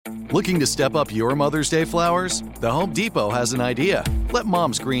Looking to step up your Mother's Day flowers? The Home Depot has an idea. Let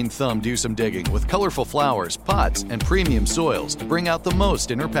Mom's green thumb do some digging with colorful flowers, pots, and premium soils to bring out the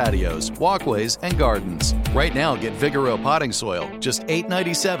most in her patios, walkways, and gardens. Right now, get Vigoro potting soil, just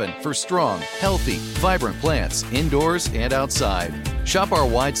 $8.97 for strong, healthy, vibrant plants indoors and outside. Shop our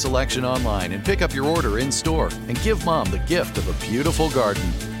wide selection online and pick up your order in-store and give Mom the gift of a beautiful garden.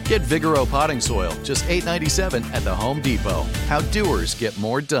 Get Vigoro potting soil, just $8.97 at the Home Depot. How doers get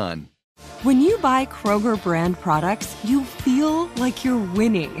more done. When you buy Kroger brand products, you feel like you're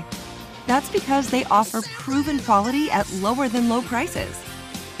winning. That's because they offer proven quality at lower than low prices.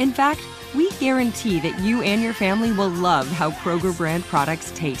 In fact, we guarantee that you and your family will love how Kroger brand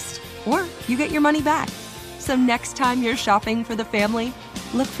products taste, or you get your money back. So next time you're shopping for the family,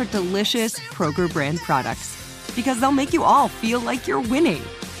 look for delicious Kroger brand products, because they'll make you all feel like you're winning.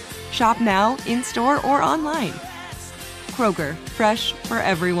 Shop now, in-store, or online. Kroger, fresh for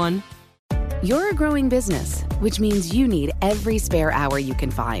everyone. You're a growing business, which means you need every spare hour you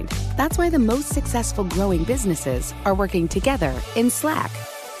can find. That's why the most successful growing businesses are working together in Slack.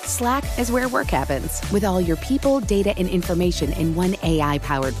 Slack is where work happens, with all your people, data, and information in one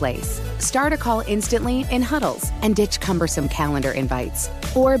AI-powered place. Start a call instantly in huddles and ditch cumbersome calendar invites.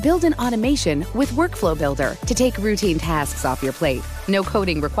 Or build an automation with Workflow Builder to take routine tasks off your plate. No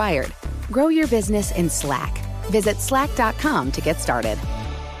coding required. Grow your business in Slack. Visit slack.com to get started.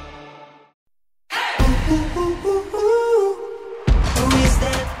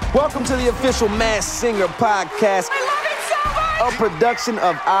 Welcome to the official Masked Singer podcast. I love it so much! A production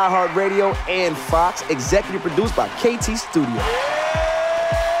of iHeartRadio and Fox, executive produced by KT Studio.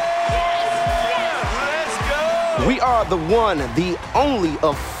 Let's go! We are the one, the only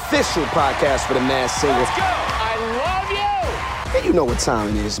official podcast for the Masked Singer. Let's go! I love you! And you know what time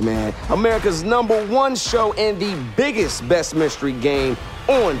it is, man. America's #1 show and the biggest best mystery game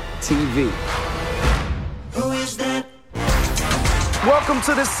on TV. Who is that? Welcome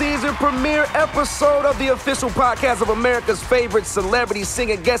to the season premiere episode of the official podcast of America's favorite celebrity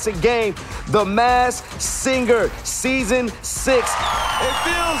singing guessing game, The Masked Singer, Season 6. It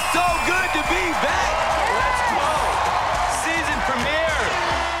feels so good to be back. Let's go. Season premiere.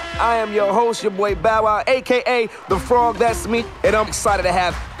 I am your host, your boy Bow Wow, a.k.a. The Frog, that's me. And I'm excited to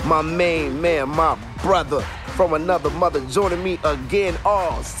have my main man, my brother from another mother, joining me again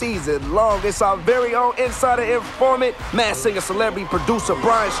all season long. It's our very own insider informant, Masked Singer celebrity producer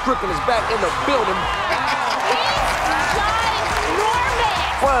Brian Strickland is back in the building.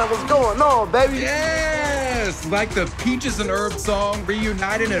 Brian, what's going on, baby? Yes, like the Peaches and Herb song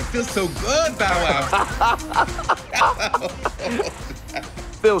reunited, and it feels so good, Bow Wow.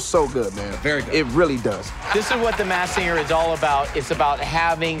 Feels so good, man. Very good. It really does. This is what The Masked Singer is all about. It's about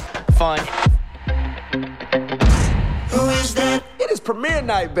having fun. Who is that? It is premiere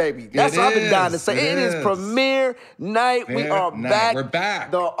night, baby. That's what I've been dying to say. It is premiere night. We are back. We're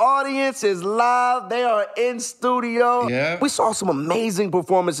back. The audience is live. They are in studio. Yeah. We saw some amazing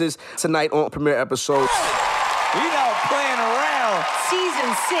performances tonight on premiere episode. We not playing around.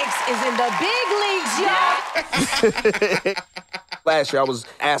 Season 6 is in the big leagues, y'all. Last year, I was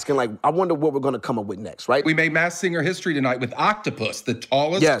asking, I wonder what we're going to come up with next, right? We made Masked Singer history tonight with Octopus, the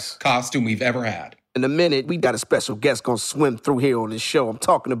tallest costume we've ever had. In a minute, we got a special guest gonna swim through here on this show. I'm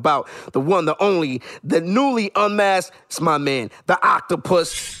talking about the one, the only, the newly unmasked. It's my man, the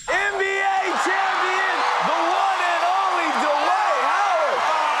Octopus. NBA champion, the one and only Dwight Howard.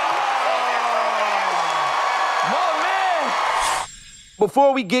 My man.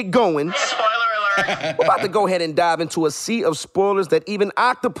 Before we get going, Spoiler alert. we're about to go ahead and dive into a sea of spoilers that even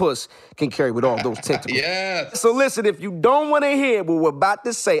Octopus can carry with all those tentacles. Yes. So listen, if you don't want to hear what we're about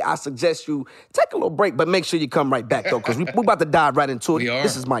to say, I suggest you take a little break, but make sure you come right back, though, because we're about to dive right into it. We are.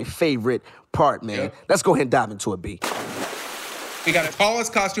 This is my favorite part, man. Yep. Let's go ahead and dive into it, B. We got the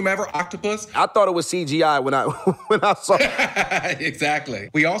tallest costume ever, Octopus. I thought it was CGI when I saw it. Exactly.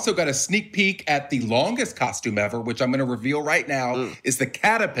 We also got a sneak peek at the longest costume ever, which I'm going to reveal right now, is the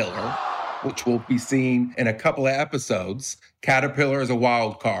Caterpillar, which we'll be seeing in a couple of episodes. Caterpillar is a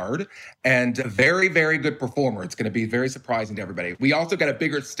wild card and a very, very good performer. It's going to be very surprising to everybody. We also got a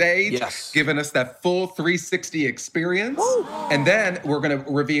bigger stage, giving us that full 360 experience. Woo. And then we're going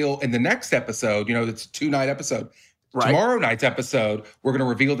to reveal in the next episode, it's a 2-night episode. Right. Tomorrow night's episode, we're going to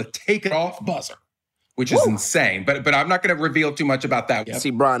reveal the Take It Off buzzer, which is insane. But I'm not going to reveal too much about that yet. See,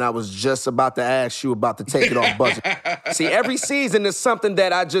 Brian, I was just about to ask you about the Take It Off buzzer. See, every season is something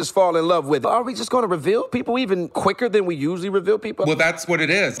that I just fall in love with. Are we just going to reveal people even quicker than we usually reveal people? Well, that's what it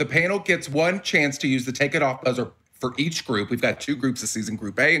is. The panel gets one chance to use the Take It Off buzzer for each group. We've got 2 groups this season,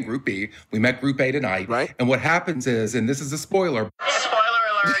 Group A and Group B. We met Group A tonight. Right. And what happens is, and this is a spoiler.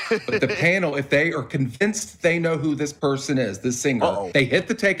 Spoiler But the panel, if they are convinced they know who this person is, this singer, they hit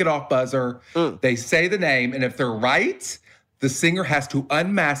the take it off buzzer, they say the name, and if they're right, the singer has to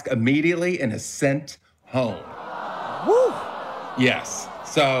unmask immediately and is sent home. Woo! Yes.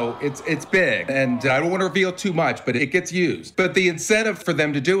 So it's big, and I don't want to reveal too much, but it gets used. But the incentive for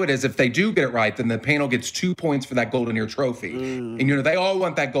them to do it is if they do get it right, then the panel gets 2 points for that Golden Ear Trophy. And, they all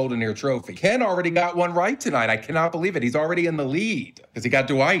want that Golden Ear Trophy. Ken already got one right tonight. I cannot believe it. He's already in the lead because he got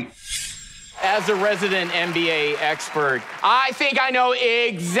Dwight. As a resident NBA expert, I think I know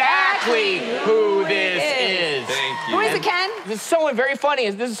exactly who this is. Thank you. Who is it, Ken? This is someone very funny.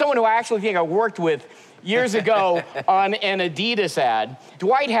 This is someone who I actually think I worked with years ago on an Adidas ad.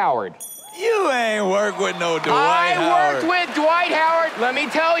 Dwight Howard. You ain't work with no Dwight I Howard. worked with Dwight Howard. Let me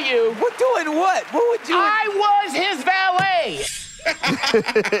tell you. What doing what? What would you... I was his valet.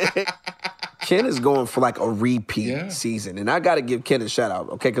 Ken is going for like a repeat season, and I got to give Ken a shout out,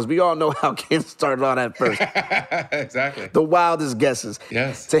 okay? Because we all know how Ken started on that first. Exactly. The wildest guesses.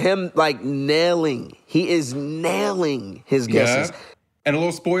 Yes. To him, like he is nailing his guesses. Yeah. And a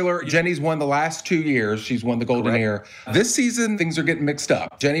little spoiler, Jenny's won the last 2 years. She's won the Golden Ear. This season, things are getting mixed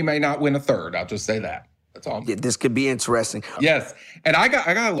up. Jenny may not win a third. I'll just say that. That's all. Yeah, this could be interesting. Yes. And I got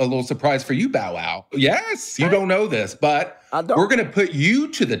a little surprise for you, Bow Wow. Yes, you don't know this, but we're going to put you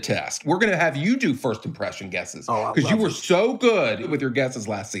to the test. We're going to have you do first impression guesses. Because you were so good with your guesses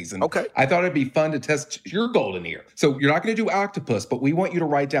last season. Okay. I thought it'd be fun to test your Golden Ear. So you're not going to do octopus, but we want you to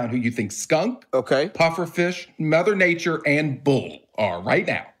write down who you think skunk, pufferfish, Mother Nature, and bull are right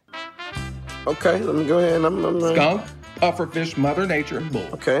now. Okay, let me go ahead. I'm skunk, pufferfish, Mother Nature, and bull.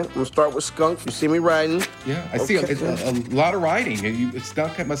 Okay, I'm going to start with skunk. You see me writing? Yeah, I see a lot of writing.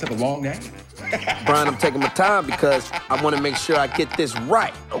 Skunk must have a long name. Brian, I'm taking my time because I want to make sure I get this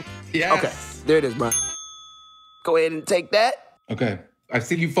right. Yes. Okay, there it is, Brian. Go ahead and take that. Okay. I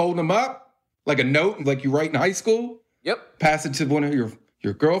see you folding them up like a note, like you write in high school. Yep. Pass it to one of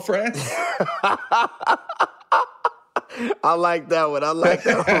your girlfriends. I like that one. I like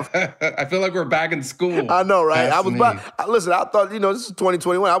that one. I feel like we're back in school. I know, right? Listen, I thought, this is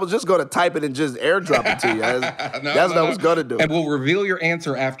 2021. I was just going to type it and just airdrop it to you. That's what I was going to do. And we'll reveal your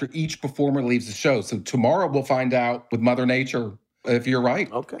answer after each performer leaves the show. So tomorrow we'll find out with Mother Nature if you're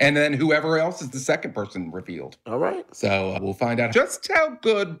right. Okay. And then whoever else is the second person revealed. All right. So we'll find out just how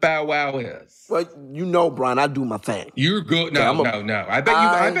good Bow Wow is. Well, Brian, I do my thing. You're good. No. I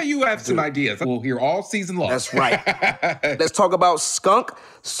bet you have some ideas. We'll hear all season long. That's right. Let's talk about Skunk.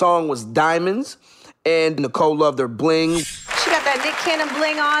 Song was Diamonds. And Nicole loved her bling. She got that Nick Cannon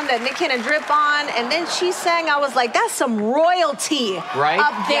bling on, that Nick Cannon drip on, and then she sang, I was like, that's some royalty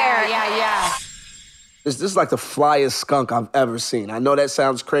up there. Yeah. This is like the flyest skunk I've ever seen. I know that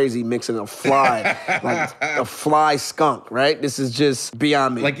sounds crazy, mixing a fly, like a fly skunk, right? This is just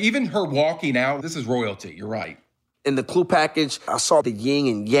beyond me. Like even her walking out, this is royalty. You're right. In the clue package, I saw the yin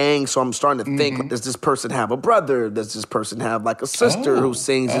and yang, so I'm starting to think, does this person have a brother? Does this person have like a sister who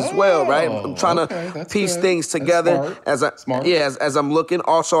sings as well, right? I'm trying to piece things together as I'm looking.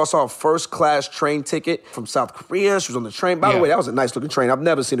 Also, I saw a first-class train ticket from South Korea. She was on the train. By the way, that was a nice-looking train. I've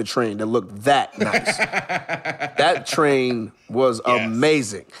never seen a train that looked that nice. That train was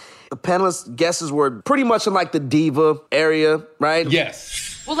amazing. The panelists' guesses were pretty much in like the diva area, right? Yes.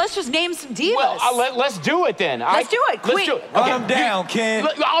 Well, let's just name some divas. Well, let's do it then. Let's do it. Let's do it. Run them down, Ken.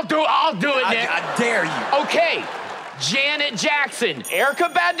 I'll do it, Nick. I dare you. Okay. Janet Jackson,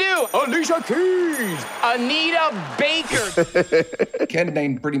 Erykah Badu, Alicia Keys, Anita Baker. Ken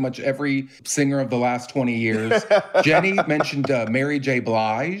named pretty much every singer of the last 20 years. Jenny mentioned Mary J.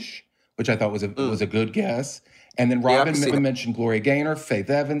 Blige, which I thought was a good guess. And then Robin mentioned Gloria Gaynor, Faith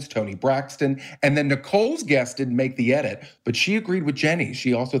Evans, Toni Braxton. And then Nicole's guest didn't make the edit, but she agreed with Jenny.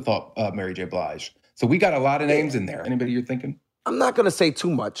 She also thought Mary J. Blige. So we got a lot of names in there. Anybody you're thinking? I'm not going to say too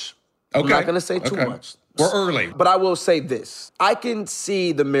much. Okay. I'm not going to say too much. We're early. But I will say this. I can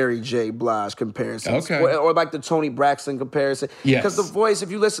see the Mary J. Blige comparison. Okay. Or like the Toni Braxton comparison. Yes. Because the voice,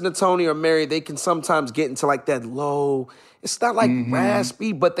 if you listen to Toni or Mary, they can sometimes get into like that low, it's not like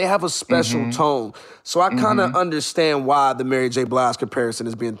raspy, but they have a special tone. So I kind of understand why the Mary J. Blige comparison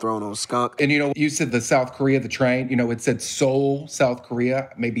is being thrown on Skunk. And you said the South Korea, the train, it said Seoul, South Korea.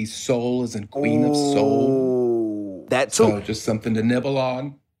 Maybe Seoul is in Queen of Seoul. That too. So just something to nibble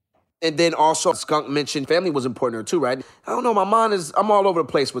on. And then also, Skunk mentioned family was important to her too, right? I don't know, I'm all over the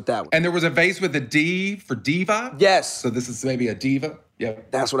place with that one. And there was a vase with a D for diva? Yes. So this is maybe a diva? Yeah.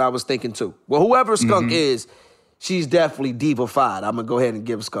 That's what I was thinking too. Well, whoever Skunk is, she's definitely diva-fied. I'm going to go ahead and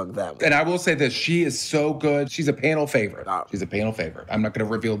give Skunk that one. And I will say this, she is so good. She's a panel favorite. She's a panel favorite. I'm not going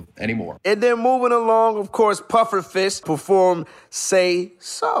to reveal any more. And then moving along, of course, Pufferfish performed Say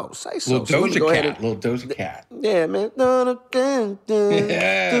So. Say So. Little Doja Cat. Yeah, man.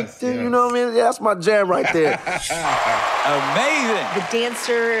 Yes, You know what I mean? Yeah, that's my jam right there. Amazing. The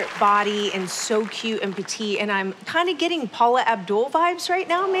dancer body and so cute and petite, and I'm kind of getting Paula Abdul vibes right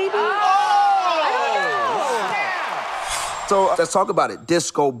now, maybe? I don't know. So let's talk about it.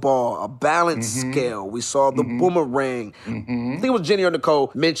 Disco ball, a balance scale. We saw the boomerang. I think it was Jenny or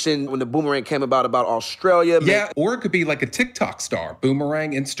Nicole mentioned when the boomerang came about Australia. Yeah, or it could be like a TikTok star.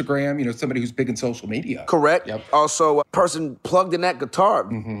 Boomerang, Instagram, somebody who's big in social media. Correct. Yep. Also, a person plugged in that guitar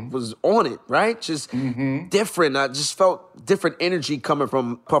was on it, right? Just different. I just felt different energy coming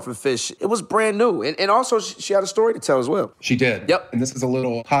from Pufferfish. It was brand new. And also, she had a story to tell as well. She did. Yep. And this is a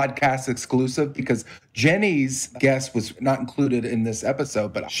little podcast exclusive because Jenny's guest was not included in this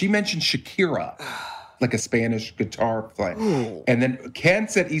episode, but she mentioned Shakira, like a Spanish guitar player. Ooh. And then Ken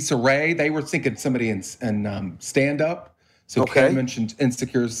said Issa Rae. They were thinking somebody in stand-up. So Ken mentioned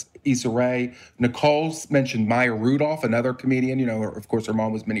Insecure's Issa Rae. Nicole mentioned Maya Rudolph, another comedian. Of course, her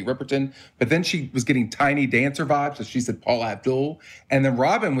mom was Minnie Riperton. But then she was getting Tiny Dancer vibes, so she said Paula Abdul. And then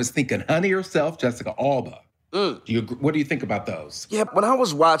Robin was thinking Honey herself, Jessica Alba. What do you think about those? Yeah, when I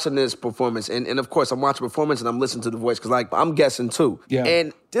was watching this performance, and of course I'm watching performance and I'm listening to the voice, because I'm guessing too. Yeah.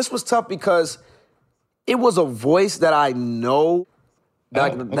 And this was tough because it was a voice that I know,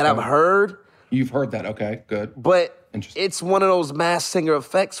 that I've heard. You've heard that, okay, good. But it's one of those Masked Singer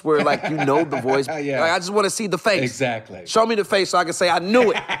effects where the voice. Yeah. I just want to see the face. Exactly. Show me the face so I can say I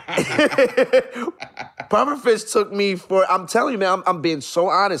knew it. Pufferfish took me for, I'm telling you, man, I'm being so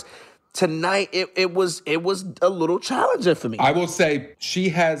honest. Tonight, it was a little challenging for me. I will say she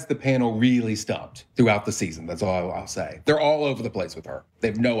has the panel really stumped throughout the season. That's all I'll say. They're all over the place with her. They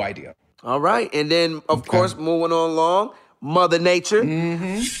have no idea. All right. And then, of course, moving on along, Mother Nature. Are you ready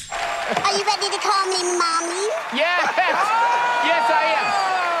to call me Mommy? Yes. Yes, I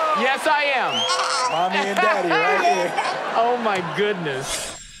am. Yes, I am. Mommy and Daddy right here. Oh, my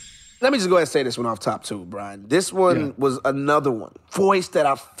goodness. Let me just go ahead and say this one off top too, Brian. This one was another one. Voice that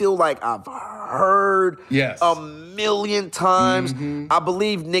I feel like I've heard a million times. I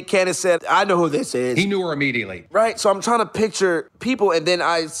believe Nick Cannon said, I know who this is. He knew her immediately. Right, so I'm trying to picture people, and then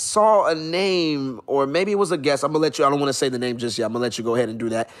I saw a name, or maybe it was a guess. I'm gonna let you, I don't wanna say the name just yet. I'm gonna let you go ahead and do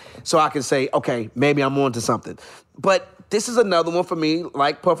that so I can say, okay, maybe I'm on to something. But this is another one for me,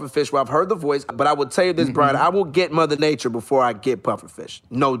 like Pufferfish, where I've heard the voice, but I will tell you this, Brian, I will get Mother Nature before I get Pufferfish.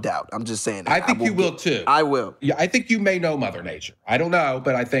 No doubt. I'm just saying that. I think you will too. I will. Yeah, I think you may know Mother Nature. I don't know,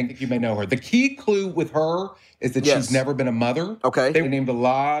 but I think you may know her. The key clue with her is that she's never been a mother. Okay. They named a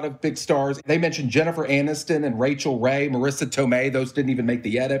lot of big stars. They mentioned Jennifer Aniston and Rachel Ray, Marissa Tomei. Those didn't even make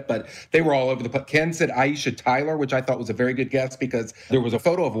the edit, but they were all over the place. Ken said Aisha Tyler, which I thought was a very good guess because there was a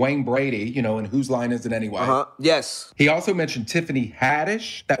photo of Wayne Brady, in Whose Line Is It Anyway? Yes. He also mentioned Tiffany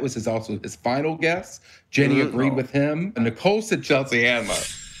Haddish. That was also his final guess. Jenny agreed with him. And Nicole said Chelsea Handler.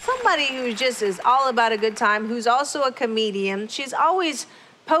 Somebody who just is all about a good time, who's also a comedian. She's always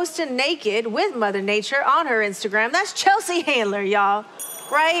posting naked with Mother Nature on her Instagram. That's Chelsea Handler, y'all.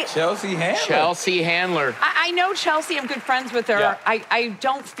 Right? Chelsea Handler. Chelsea Handler. I know Chelsea. I'm good friends with her. Yeah. I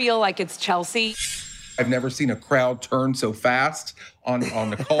don't feel like it's Chelsea. I've never seen a crowd turn so fast on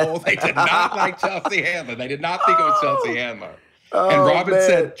Nicole. They did not like Chelsea Handler. They did not think it was Chelsea Handler. And Robin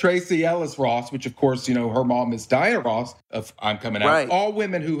said Tracy Ellis Ross, which of course, her mom is Diana Ross of I'm Coming Out. Right. All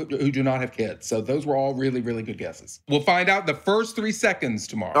women who do not have kids. So those were all really, really good guesses. We'll find out the first 3 seconds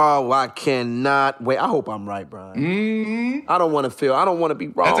tomorrow. Oh, I cannot wait. I hope I'm right, Brian. I don't want to be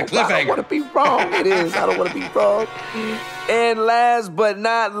wrong. That's a cliffhanger. I don't want to be wrong. It is. I don't want to be wrong. And last but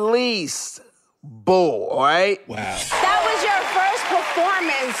not least, Bull, all right? Wow. That was your first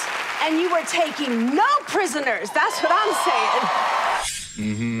performance, and you were taking no prisoners. That's what I'm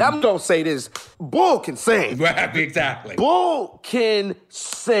saying. I'm going to say this. Bull can sing. Exactly. Bull can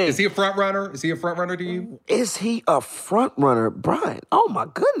sing. Is he a front runner? Is he a front runner to you? Is he a front runner, Brian? Oh, my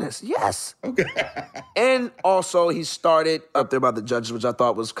goodness, yes. Okay. And also, he started up there by the judges, which I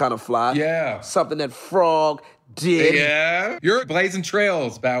thought was kind of fly. Yeah. Something that Frog did. Yeah. You're blazing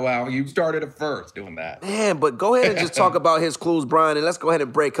trails, Bow Wow. You started it first doing that. Man, but go ahead and just talk about his clues, Brian, and let's go ahead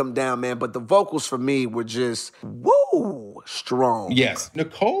and break him down, man. But the vocals for me were just, strong. Yes.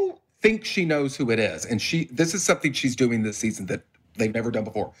 Nicole thinks she knows who it is. And this is something she's doing this season that they've never done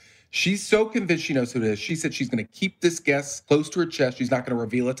before. She's so convinced she knows who it is. She said she's going to keep this guess close to her chest. She's not going to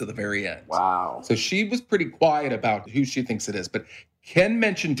reveal it to the very end. Wow. So she was pretty quiet about who she thinks it is. But Ken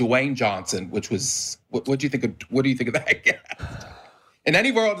mentioned Dwayne Johnson, which was what do you think of that guest? In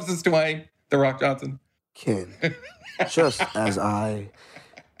any world, this is Dwayne The Rock Johnson. Ken, just as I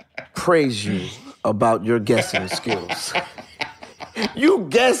praise you about your guessing skills, you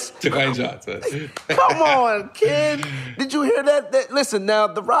guessed Dwayne Johnson. Come on, Ken. Did you hear that? Listen, now,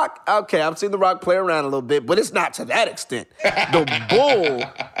 The Rock, okay, I've seen The Rock play around a little bit, but it's not to that extent. The bull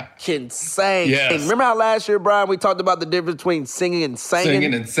can sing. Yes. And remember how last year, Brian, we talked about the difference between singing and singing?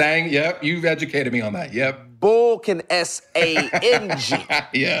 Singing and sang. Yep, you've educated me on that. Yep. Bull can S-A-N-G.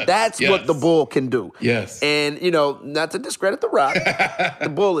 Yes. That's what the bull can do. Yes. And, not to discredit The Rock, the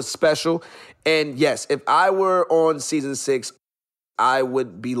bull is special. And yes, if I were on season 6, I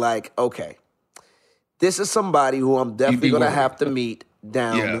would be like, okay, this is somebody who I'm definitely going to have to meet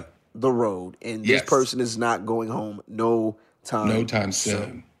down the road. And this person is not going home no time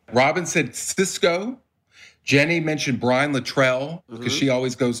soon. Robin said Cisco. Jenny mentioned Brian Luttrell because she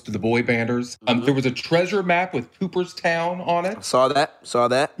always goes to the boy banders. There was a treasure map with Cooperstown on it. Saw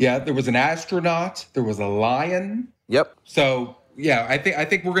that. Yeah, there was an astronaut. There was a lion. Yep. So, yeah, I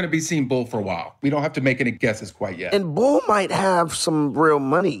think we're going to be seeing Bull for a while. We don't have to make any guesses quite yet. And Bull might have some real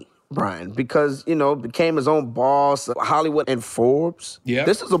money, Brian, because, became his own boss, Hollywood and Forbes. Yeah.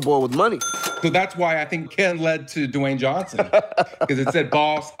 This is a Bull with money. So that's why I think Ken led to Dwayne Johnson, because it said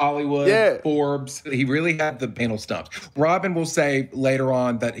boss, Hollywood, Forbes. He really had the panel stumped. Robin will say later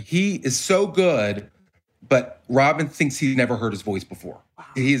on that he is so good, but Robin thinks he's never heard his voice before.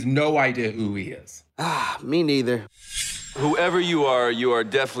 He has no idea who he is. Me neither. Whoever you are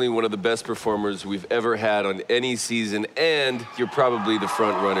definitely one of the best performers we've ever had on any season, and you're probably the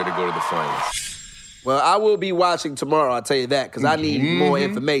front runner to go to the finals. Well, I will be watching tomorrow, I'll tell you that, because I need more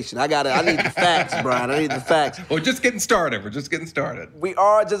information. I need the facts, Brian. I need the facts. We're just getting started. We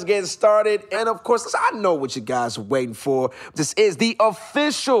are just getting started. And, of course, I know what you guys are waiting for. This is the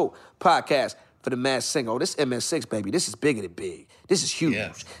official podcast for The Masked Singer. Oh, this MS6, baby. This is bigger than big. This is huge.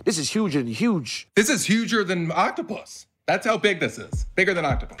 Yes. This is huger than huge. This is huger than Octopus. That's how big this is. Bigger than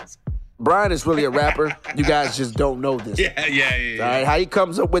Octopus. Brian is really a rapper. You guys just don't know this. Yeah. All right, how he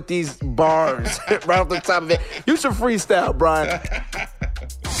comes up with these bars right off the top of it. You should freestyle, Brian.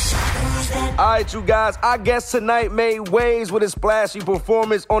 All right, you guys. Our guest tonight made waves with his splashy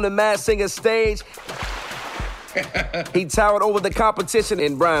performance on the Masked Singer stage. He towered over the competition.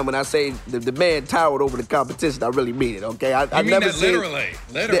 And Brian, when I say the man towered over the competition, I really mean it, okay? I mean never that seen, literally.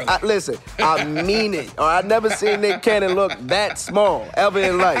 Listen, I mean it. I never seen Nick Cannon look that small ever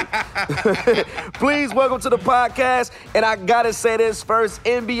in life. Please welcome to the podcast. And I gotta say this first,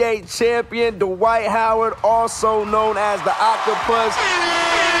 NBA champion Dwight Howard, also known as the Octopus.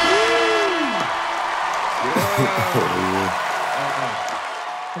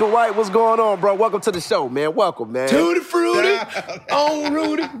 Dwight, what's going on, bro? Welcome to the show, man. Welcome, man. Tutti Frutti. On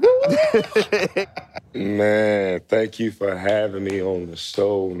Rudy. Man, thank you for having me on the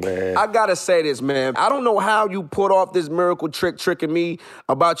show, man. I gotta say this, man. I don't know how you put off this miracle trick tricking me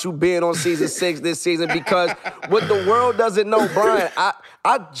about you being on season 6 this season, because what the world doesn't know, Brian,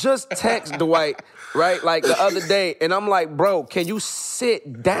 I just text Dwight, right, like the other day, and I'm like, bro, can you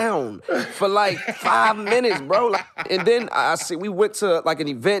sit down for like 5 minutes, bro? And then I see we went to like an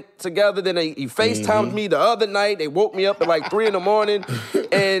event together, then he FaceTimed me the other night. They woke me up at like 3 a.m,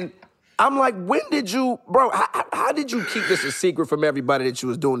 and I'm like, when did you, bro, how did you keep this a secret from everybody that you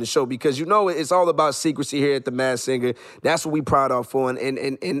was doing the show? Because it's all about secrecy here at The Masked Singer. That's what we proud of for.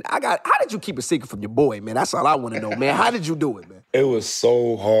 And how did you keep a secret from your boy, man? That's all I want to know, man. How did you do it, man? It was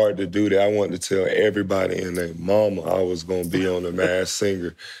so hard to do that. I wanted to tell everybody and their mama I was going to be on The Masked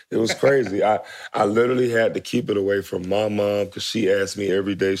Singer. It was crazy. I literally had to keep it away from my mom because she asked me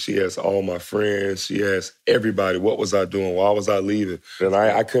every day. She asked all my friends. She asked everybody, what was I doing? Why was I leaving? And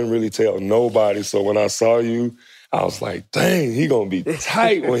I couldn't really tell nobody. So when I saw you, I was like, dang, he going to be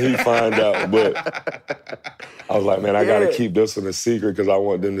tight when he find out. But I was like, man, I got to keep this one a secret because I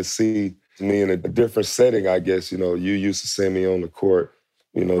want them to see me in a different setting, I guess. You used to see me on the court,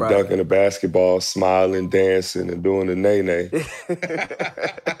 dunking the basketball, smiling, dancing, and doing the nay-nay.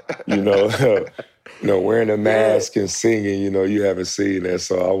 Wearing a mask and singing, you haven't seen that.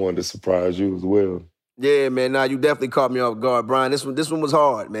 So I wanted to surprise you as well. Yeah, man, you definitely caught me off guard, Brian. This one was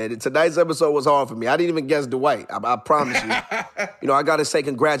hard, man. Tonight's episode was hard for me. I didn't even guess Dwight. I promise you. I got to say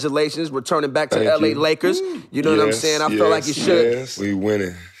congratulations, returning back to the LA Lakers. You know what I'm saying? I felt like you should. Yes, we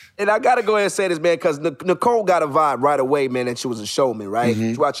winning. And I got to go ahead and say this, man, because Nicole got a vibe right away, man, that she was a showman, right?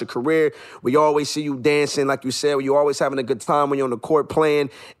 Throughout your career, we always see you dancing, like you said, you always having a good time when you're on the court playing.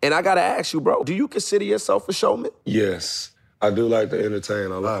 And I got to ask you, bro, do you consider yourself a showman? Yes. I do like to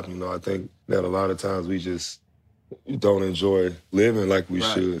entertain a lot. I think that a lot of times we just don't enjoy living like we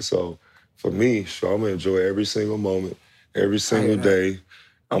should. So for me, sure, I'm gonna enjoy every single moment, every single day.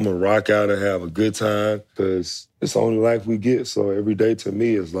 I'm gonna rock out and have a good time because it's the only life we get. So every day to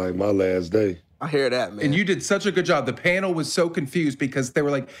me is like my last day. I hear that, man. And you did such a good job. The panel was so confused because they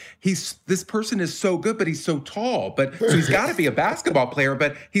were like, this person is so good, but he's so tall. But so he's got to be a basketball player,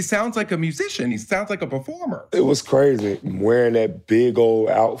 but he sounds like a musician. He sounds like a performer. It was crazy. I'm wearing that big old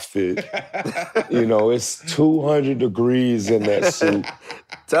outfit. You know, it's 200 degrees in that suit.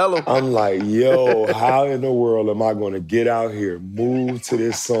 Tell him. I'm like, yo, how in the world am I going to get out here, move to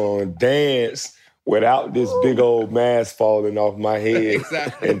this song, dance without this big old mask falling off my head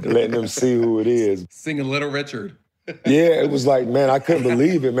and letting them see who it is? Singing Little Richard. Yeah, it was like, man, I couldn't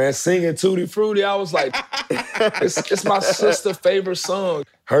believe it, man. Singing Tutti Frutti, I was like, it's my sister's favorite song.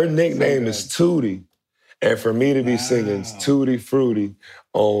 Her nickname is Tootie. And for me to be singing Tutti Frutti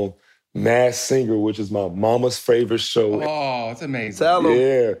on Masked Singer, which is my mama's favorite show. Oh, it's amazing. Tell them.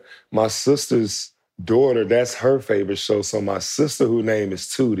 Yeah, my sister's daughter, that's her favorite show. So my sister, whose name is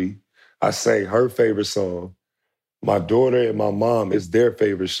Tootie, I sang her favorite song. My daughter and my mom, it's their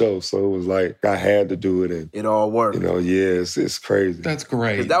favorite show. So it was like, I had to do it. And it all worked. You know, yeah, it's crazy. That's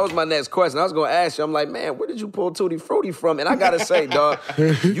great. That was my next question. I was going to ask you, I'm like, man, where did you pull Tutti Frutti from? And I got to say, dog,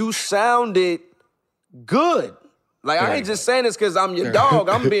 you sounded good. Like, I ain't just saying this because I'm your dog.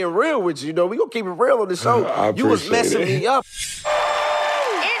 I'm being real with you. You know, we going to keep it real on the show. You was messing me up.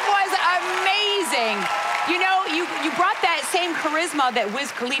 It was amazing. You know, you brought that same charisma that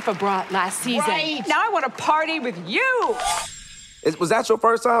Wiz Khalifa brought last season. Right. Now I want to party with you. Was that your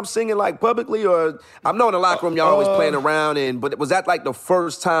first time singing, like, publicly? Or I know in the locker room y'all always playing around, but was that, like, the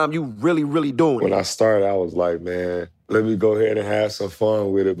first time you really, really doing it? When I started, I was like, man, let me go ahead and have some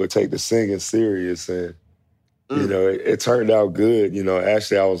fun with it, but take the singing serious. And, you know, it turned out good. You know,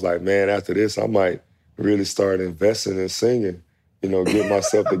 actually, I was like, man, after this, I might really start investing in singing, you know, get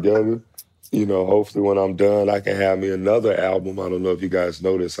myself together. You know, hopefully when I'm done, I can have me another album. I don't know if you guys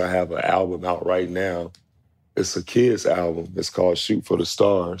noticed, I have an album out right now. It's a kid's album. It's called Shoot for the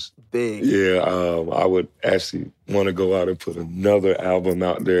Stars. Big. Yeah, I would actually want to go out and put another album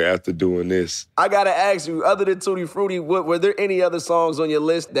out there after doing this. I got to ask you, other than Tutti Frutti, were there any other songs on your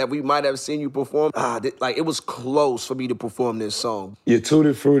list that we might have seen you perform? Like, it was close for me to perform this song. Yeah,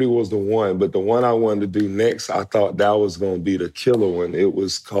 Tutti Frutti was the one, but the one I wanted to do next, I thought that was going to be the killer one. It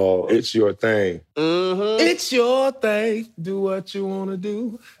was called It's Your Thing. Mm-hmm. It's your thing. Do what you want to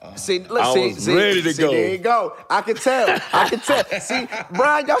do. See, look, I was ready to go. There you go. I can tell. See,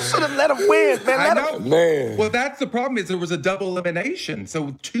 Brian, y'all should have let him win, man. I know. Man. Well, that's the problem is there was a double elimination.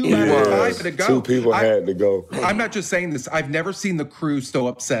 So 2 out of 5 had to go. 2 people had to go. I'm not just saying this. I've never seen the crew so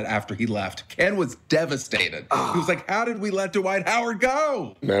upset after he left. Ken was devastated. He was like, how did we let Dwight Howard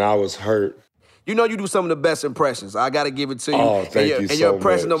go? Man, I was hurt. You know you do some of the best impressions. I got to give it to you. Oh, thank you so much. And your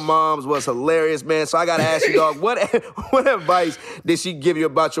impression of Moms was hilarious, man. So I got to ask you, dog, what advice did she give you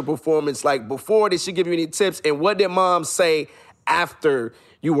about your performance? Like, before, did she give you any tips? And what did Mom say after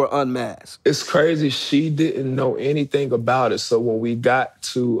you were unmasked? It's crazy. She didn't know anything about it. So when we got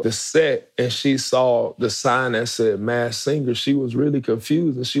to the set and she saw the sign that said Masked Singer, she was really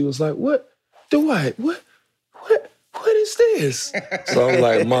confused. And she was like, what? Dwight, what is this? So I'm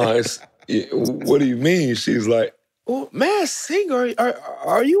like, Mom, what do you mean? She's like, well, Masked Singer,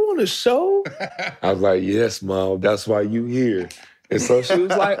 are you on a show? I was like, yes, Mom, that's why you here. And so she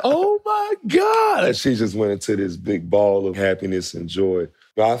was like, oh my God. And she just went into this big ball of happiness and joy.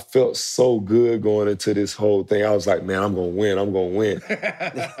 But I felt so good going into this whole thing. I was like, man, I'm going to win.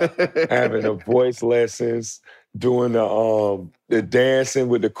 Having the voice lessons, doing the dancing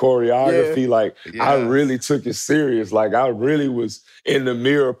with the choreography. Like, I really took it serious. Like, I really was in the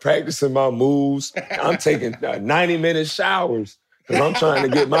mirror practicing my moves. I'm taking 90-minute showers because I'm trying to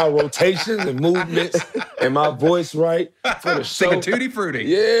get my rotations and movements and my voice right for the show. Singing Tutti Frutti.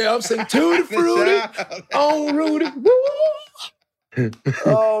 Yeah, I'm singing Tutti Frutti. On Rudy. Woo!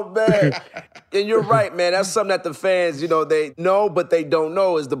 Oh, man. And you're right, man. That's something that the fans, you know, they know, but they don't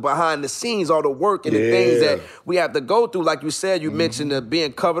know is the behind the scenes, all the work and the things that we have to go through. Like you said, you mentioned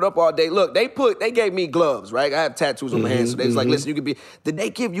being covered up all day. Look, they gave me gloves, right? I have tattoos on my hands. So they was like, listen, you could be, did they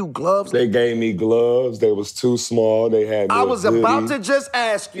give you gloves? They gave me gloves. They was too small. They had me I was about to just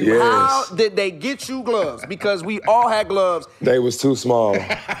ask you, how did they get you gloves? Because we all had gloves. They was too small.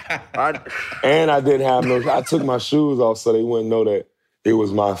 And I didn't have no, I took my shoes off so they wouldn't know that it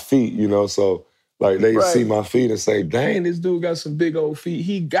was my feet, you know, so Like, they see my feet and say, dang, this dude got some big old feet.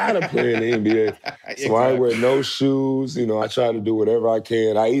 He got to play in the NBA. So I wear no shoes. You know, I try to do whatever I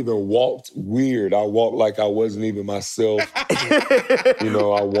can. I even walked weird. I walked like I wasn't even myself. You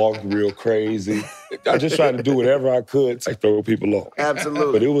know, I walked real crazy. I just tried to do whatever I could to throw people off.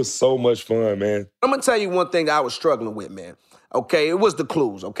 Absolutely. But it was so much fun, man. I'm going to tell you one thing that I was struggling with, man. Okay, it was the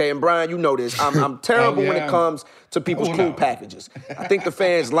clues, okay? And Brian, you know this. I'm terrible when it comes to people's clue packages. I think the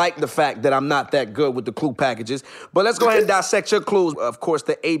fans like the fact that I'm not that good with the clue packages. But let's go ahead and dissect your clues. Of course,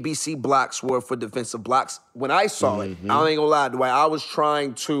 the ABC blocks were for defensive blocks. When I saw it, I ain't gonna lie, Dwight, I was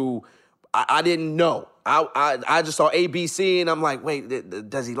trying to, I didn't know. I just saw ABC and I'm like, wait,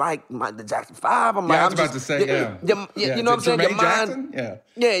 does he like the Jackson 5? I'm like, I was about to say, you know what I'm saying? Jermaine Jackson?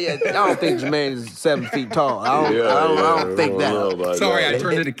 Yeah. I don't think Jermaine is 7 feet tall. I don't think that. Sorry, I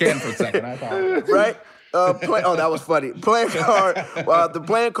turned into Ken for a second. I thought. Right? That was funny. Playing card. The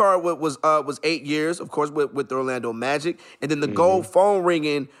playing card was 8 years, of course, with the Orlando Magic, and then the gold phone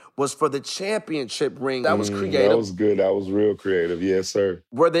ringing was for the championship ring. That was creative. That was good. That was real creative. Yes, sir.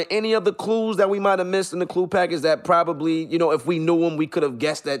 Were there any other clues that we might have missed in the clue package that probably, you know, if we knew them, we could have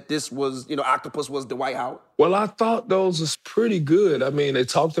guessed that this was, you know, Octopus was Dwight Howard? Well, I thought those was pretty good. I mean, they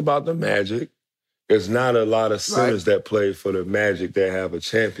talked about the Magic. There's not a lot of centers that play for the Magic that have a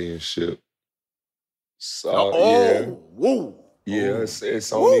championship. So,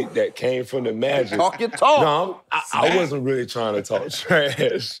 it's only that came from the Magic. Talk your talk. No, I wasn't really trying to talk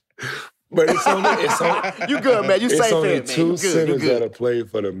trash. But it's only you good, man. You safe It's only here, man. two centers that have played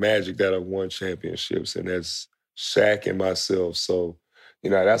for the Magic that have won championships, and that's Shaq and myself. So,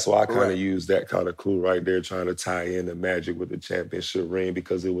 you know, that's why I kind of used that kind of clue right there, trying to tie in the Magic with the championship ring,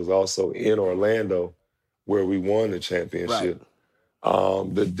 because it was also in Orlando where we won the championship. Right.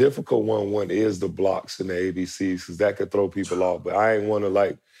 The difficult one is the blocks and the ABCs, because that could throw people off. But I ain't want to,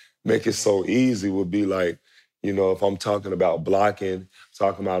 like, make it so easy. Would be like, you know, if I'm talking about blocking,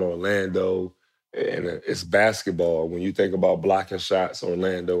 talking about Orlando, and it's basketball. When you think about blocking shots,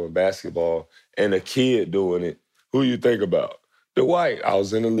 Orlando and basketball, and a kid doing it, who you think about? Dwight. I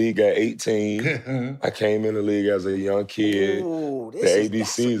was in the league at 18. I came in the league as a young kid. Ooh, the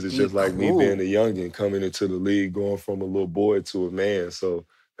ABCs is just like me being a youngin' coming into the league, going from a little boy to a man. So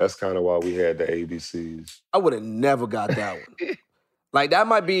that's kind of why we had the ABCs. I would have never got that one. Like, that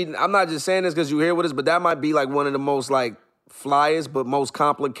might be, I'm not just saying this because you're here with us, but that might be like one of the most, like, flyest but most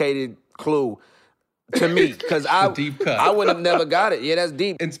complicated clue to me. Because I would have never got it. Yeah, that's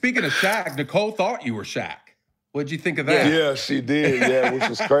deep. And speaking of Shaq, Nicole thought you were Shaq. What'd you think of that? Yeah, she did, which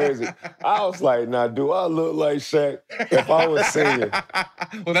was crazy. I was like, now, do I look like Shaq if I was singing?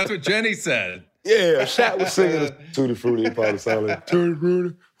 Well, that's what Jenny said. Yeah, Shaq was singing Tutti Frutti. It probably sounded like, Tutti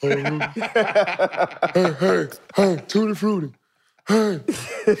Frutti. Hey, Tutti Frutti. Hey.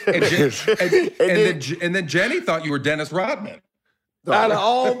 And then Jenny thought you were Dennis Rodman. Out of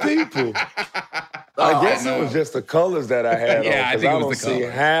all people. I guess it was just the colors that I had on. I think it was the colors. I don't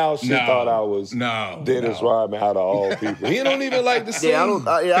see how she thought I was Dennis Rodman out of all people. He don't even like to sing.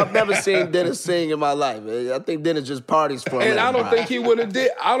 I've never seen Dennis sing in my life. I think Dennis just parties for And I don't think he would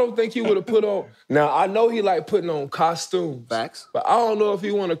have put on. Now, I know he like putting on costumes. Facts. But I don't know if he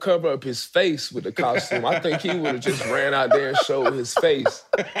want to cover up his face with the costume. I think he would have just ran out there and showed his face.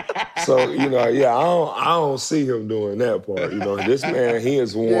 So, you know, I don't see him doing that part. You know, this man, he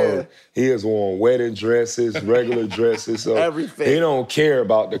has worn wedding dresses, regular dresses. So everything. He don't care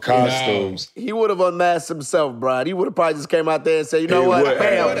about the costumes. No. He would have unmasked himself, Brian. He would have probably just came out there and said, you know what?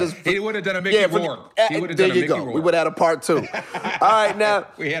 He would have done a Mickey Rourke. There you go. We would have had a part 2. All right, now.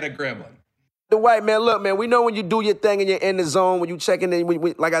 We had a gremlin. Dwight, man, look, man, we know when you do your thing and you're in the zone, when you checking in,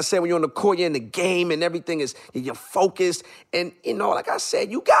 like I said, when you're on the court, you're in the game and everything is, you're focused. And, you know, like I said,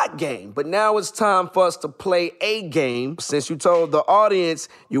 you got game. But now it's time for us to play a game. Since you told the audience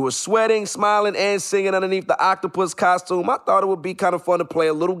you were sweating, smiling, and singing underneath the octopus costume, I thought it would be kind of fun to play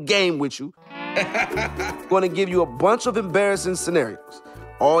a little game with you. I'm going to give you a bunch of embarrassing scenarios.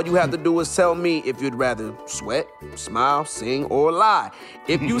 All you have to do is tell me if you'd rather sweat, smile, sing, or lie.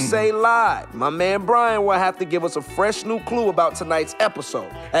 If you say lie, my man Brian will have to give us a fresh new clue about tonight's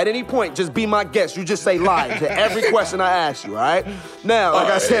episode. At any point, just be my guest. You just say lie to every question I ask you, all right? Now, like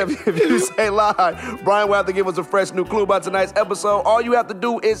I said, if you say lie, Brian will have to give us a fresh new clue about tonight's episode. All you have to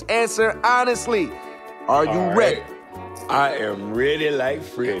do is answer honestly. Are you ready? I am ready like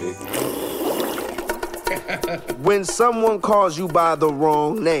Freddy. When someone calls you by the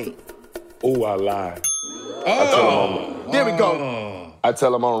wrong name. Oh, I lied. There we go. I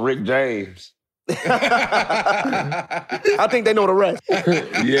tell them I'm Rick James. I think they know the rest.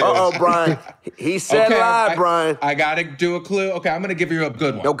 Yes. Uh-oh, Brian. He said live, Brian. I got to do a clue. Okay, I'm going to give you a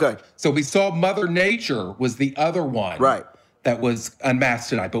good one. Okay. So we saw Mother Nature was the other one. Right. That was unmasked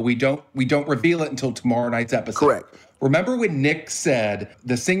tonight, but we don't reveal it until tomorrow night's episode. Correct. Remember when Nick said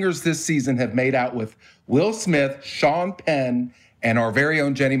the singers this season have made out with Will Smith, Sean Penn, and our very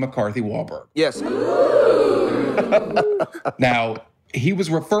own Jenny McCarthy Wahlberg? Yes. Now, he was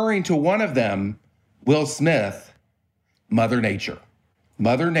referring to one of them, Will Smith, Mother Nature.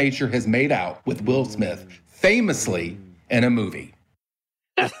 Mother Nature has made out with Will Smith famously in a movie.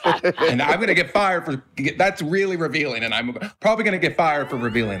 And I'm going to get fired for, that's really revealing, and I'm probably going to get fired for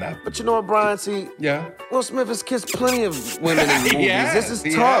revealing that. But you know what, Brian? See, yeah, Will Smith has kissed plenty of women in movies. Yes, This is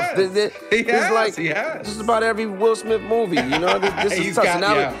tough. This like has. just about every Will Smith movie. You know, this is He's tough.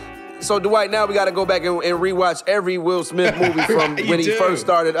 got- So Dwight, now we got to go back and rewatch every Will Smith movie from when he first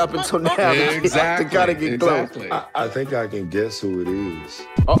started up until now. Exactly. To kind of get close. I think I can guess who it is.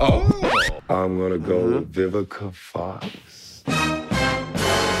 Oh. I'm going to go with Vivica Fox.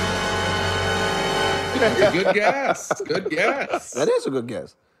 Good guess. Good guess. That is a good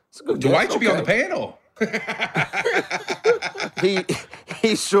guess. It's a good guess. Dwight should be on the panel.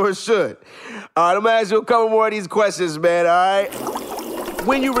 He sure should. All right, I'm gonna ask you a couple more of these questions, man, all right?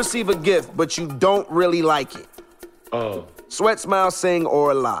 When you receive a gift, but you don't really like it. Oh. Sweat, smile, sing,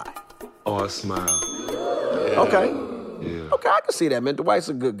 or lie. Or smile. Okay. Yeah. Okay, I can see that, man. Dwight's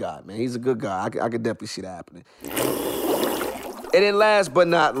a good guy, man. He's a good guy. I can definitely see that happening. And then last but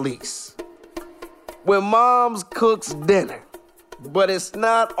not least, when Moms cooks dinner, but it's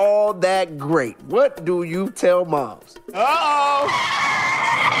not all that great, what do you tell Moms?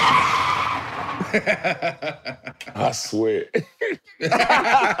 I swear.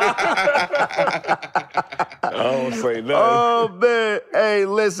 I don't say nothing. Oh, man. Hey,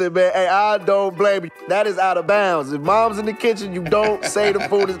 listen, man. Hey, I don't blame you. That is out of bounds. If Mom's in the kitchen, you don't say the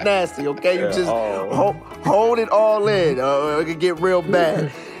food is nasty, okay? You just hold it all in. It can get real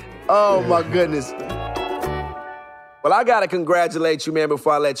bad. Oh, my goodness. Well, I got to congratulate you, man,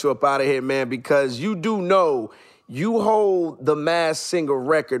 before I let you up out of here, man, because you do know you hold the Masked Singer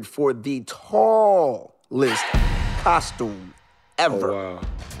record for the tallest costume ever. Oh, wow.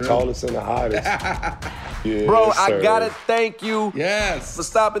 Tallest and the hottest. Yeah, bro, yes, I gotta thank you for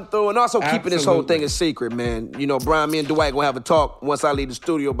stopping through and also keeping this whole thing a secret, man. You know, Brian, me and Dwight gonna have a talk once I leave the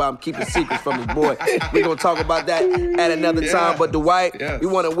studio about him keeping secrets from his boy. We're gonna talk about that at another time. But Dwight, we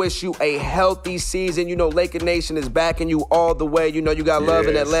wanna wish you a healthy season. You know, Laker Nation is backing you all the way. You know, you got love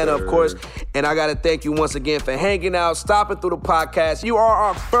in Atlanta, of course. And I gotta thank you once again for hanging out, stopping through the podcast. You are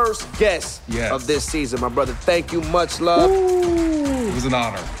our first guest of this season, my brother. Thank you, much love. It was an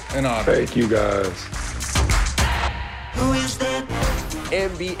honor. An honor. Thank you, guys. Who is that?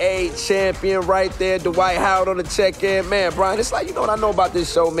 NBA champion right there, Dwight Howard on the check-in. Man, Brian, it's like, you know what I know about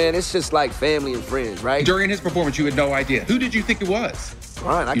this show, man? It's just like family and friends, right? During his performance, you had no idea. Who did you think it was?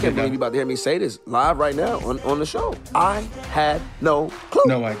 Brian, I can't believe you're about to hear me say this live right now on the show. I had no clue.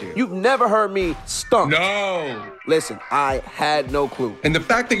 No idea. You've never heard me stump. No. Listen, I had no clue. And the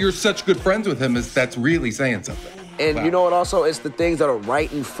fact that you're such good friends with him that's really saying something. And you know what also? It's the things that are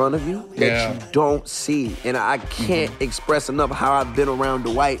right in front of you that you don't see. And I can't express enough how I've been around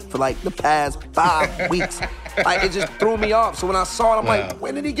Dwight for like the past 5 weeks. Like, it just threw me off. So when I saw it, I'm like,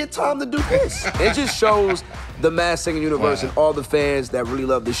 when did he get time to do this? It just shows the Masked Singer universe and all the fans that really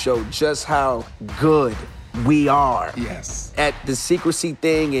love the show just how good we are. Yes. At the secrecy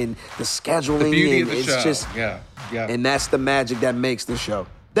thing and the scheduling. The beauty and of the it's show. just, yeah. And that's the magic that makes the show.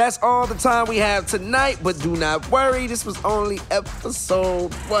 That's all the time we have tonight, but do not worry, this was only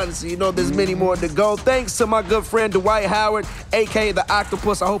episode 1, so you know there's many more to go. Thanks to my good friend Dwight Howard, a.k.a. the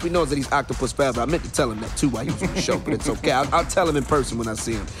Octopus. I hope he knows that he's Octopus forever. I meant to tell him that too while he was on the show, but it's okay. I'll tell him in person when I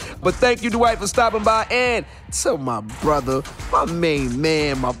see him. But thank you, Dwight, for stopping by, and to my brother, my main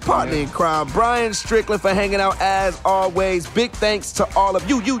man, my partner in crime, Brian Strickland, for hanging out as always. Big thanks to all of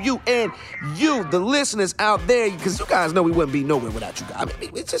you, and you, the listeners out there, because you guys know we wouldn't be nowhere without you guys. I mean,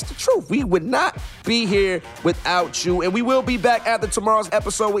 it's just the truth. We would not be here without you. And we will be back after tomorrow's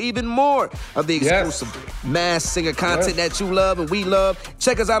episode with even more of the exclusive Masked Singer content that you love and we love.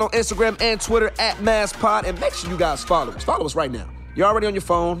 Check us out on Instagram and Twitter at MaskPod. And make sure you guys follow us. Follow us right now. You're already on your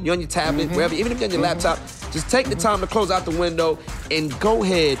phone, you're on your tablet, wherever, even if you're on your laptop, just take the time to close out the window and go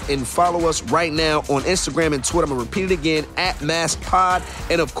ahead and follow us right now on Instagram and Twitter. I'm going to repeat it again, @MaskPod,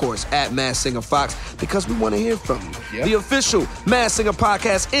 and of course, @MaskSingerFox, because we want to hear from you. Yep. The official Masked Singer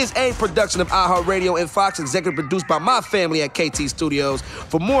Podcast is a production of iHeartRadio and Fox, executive produced by my family at KT Studios.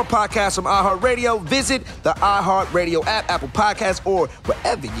 For more podcasts from iHeartRadio, visit the iHeartRadio app, Apple Podcasts, or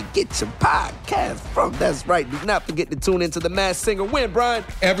wherever you get your podcasts from. That's right. Do not forget to tune into the Masked Singer. When, Brian?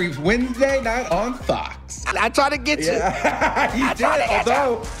 Every Wednesday night on Fox. I try to get you. Yeah. You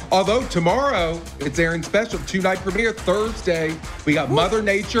did. Although tomorrow it's airing special 2-night premiere. Thursday we got Mother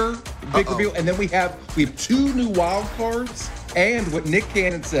Nature, big reveal, and then we have 2 new wild cards. And what Nick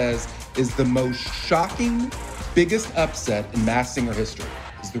Cannon says is the most shocking, biggest upset in Masked Singer history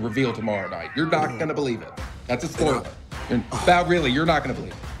is the reveal tomorrow night. You're not gonna believe it. That's a spoiler. Really, you're not gonna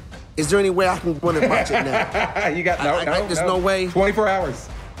believe it. Is there any way I can want to watch it now? You got there's no way. 24 hours.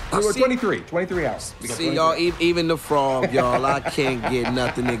 23 hours. See, y'all, even the frog, y'all, I can't get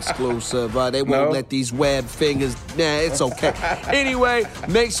nothing exclusive. They won't let these web fingers. Nah, it's okay. Anyway,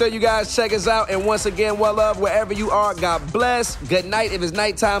 make sure you guys check us out. And once again, well, love, wherever you are, God bless. Good night if it's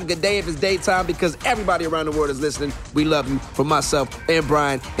nighttime. Good day if it's daytime, because everybody around the world is listening. We love you. For myself and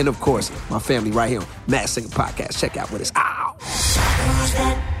Brian, and of course, my family right here on Masked Singer Podcast. Check out with us. Ow!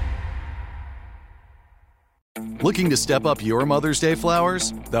 Looking to step up your Mother's Day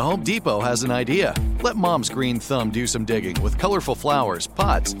flowers? The Home Depot has an idea. Let Mom's green thumb do some digging with colorful flowers,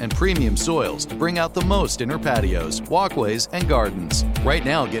 pots, and premium soils to bring out the most in her patios, walkways, and gardens. Right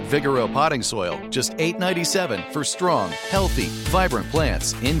now, get Vigoro potting soil, just $8.97 for strong, healthy, vibrant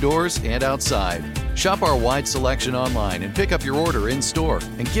plants indoors and outside. Shop our wide selection online and pick up your order in-store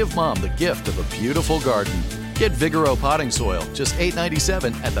and give Mom the gift of a beautiful garden. Get Vigoro potting soil, just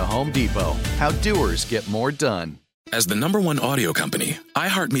 $8.97 at the Home Depot. How doers get more done. As the #1 audio company,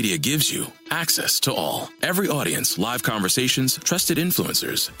 iHeartMedia gives you access to all. Every audience, live conversations, trusted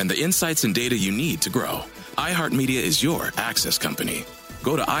influencers, and the insights and data you need to grow. iHeartMedia is your access company.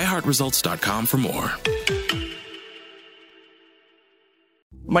 Go to iHeartResults.com for more.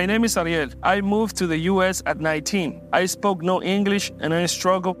 My name is Ariel. I moved to the U.S. at 19. I spoke no English and I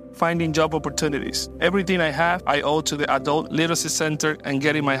struggled finding job opportunities. Everything I have, I owe to the Adult Literacy Center and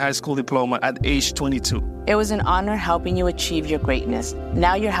getting my high school diploma at age 22. It was an honor helping you achieve your greatness.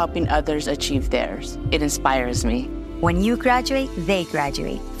 Now you're helping others achieve theirs. It inspires me. When you graduate, they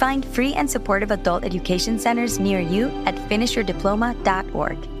graduate. Find free and supportive adult education centers near you at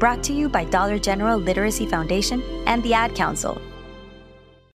finishyourdiploma.org. Brought to you by Dollar General Literacy Foundation and the Ad Council.